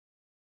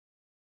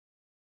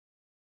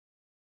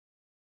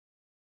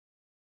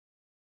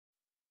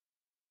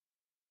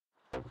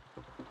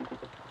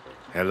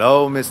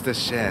Hello, Mr.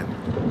 Shen.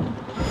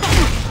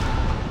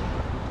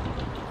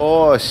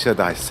 Or should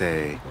I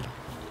say,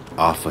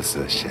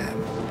 Officer Shen.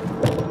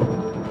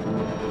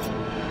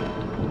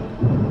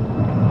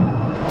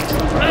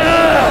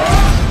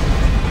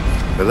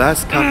 The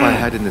last cup I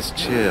had in this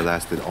chair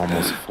lasted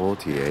almost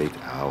 48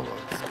 hours.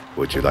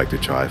 Would you like to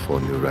try for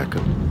a new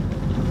record?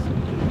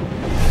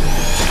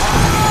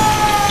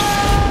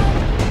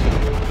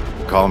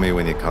 Call me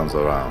when he comes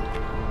around.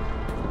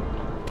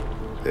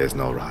 There's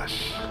no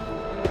rush.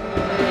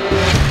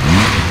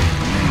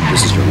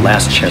 This is your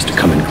last chance to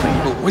come in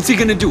clean. What's he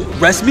gonna do?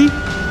 Arrest me?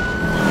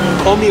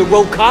 Call me a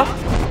rogue cop?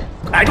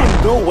 I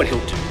don't know what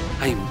he'll do.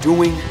 I am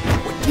doing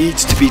what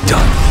needs to be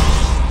done.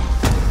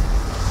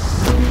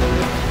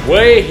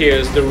 Wei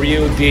here's the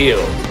real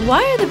deal.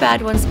 Why are the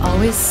bad ones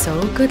always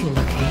so good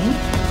looking?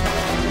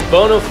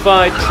 Bona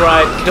fide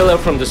tried killer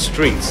from the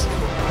streets.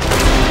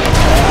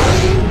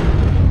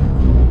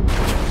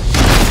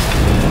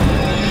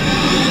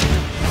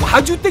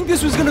 How'd you think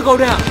this was gonna go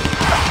down?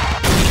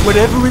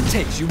 Whatever it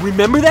takes, you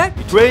remember that?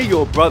 Betray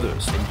your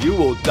brothers, and you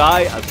will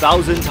die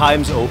 1,000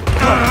 times over.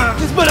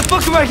 This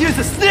motherfucker right here is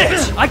a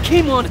snitch! I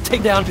came on to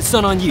take down his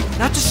son on you,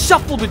 not to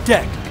shuffle the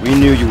deck. We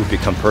knew you would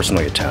become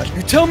personally attached.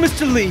 You tell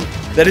Mr. Lee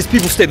that his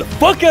people stay the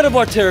fuck out of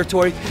our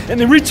territory, and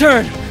in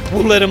return,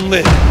 we'll let him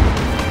live.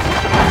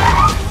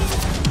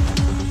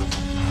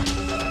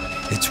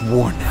 It's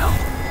war now.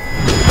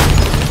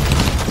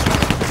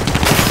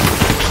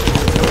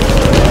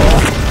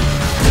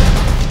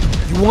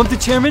 You want the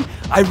chairman?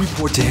 I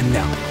report to him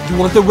now. You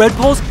want the Red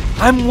Poles?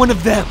 I'm one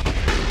of them.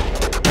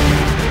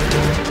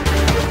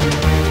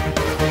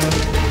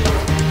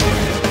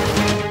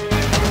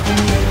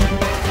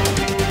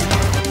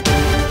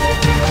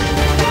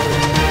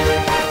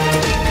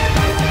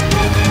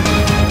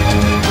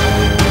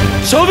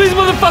 Show these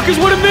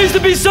motherfuckers what it means to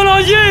be Sun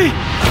On Yee!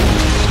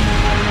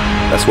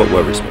 That's what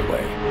worries me,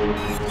 Wei.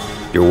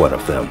 You're one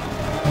of them.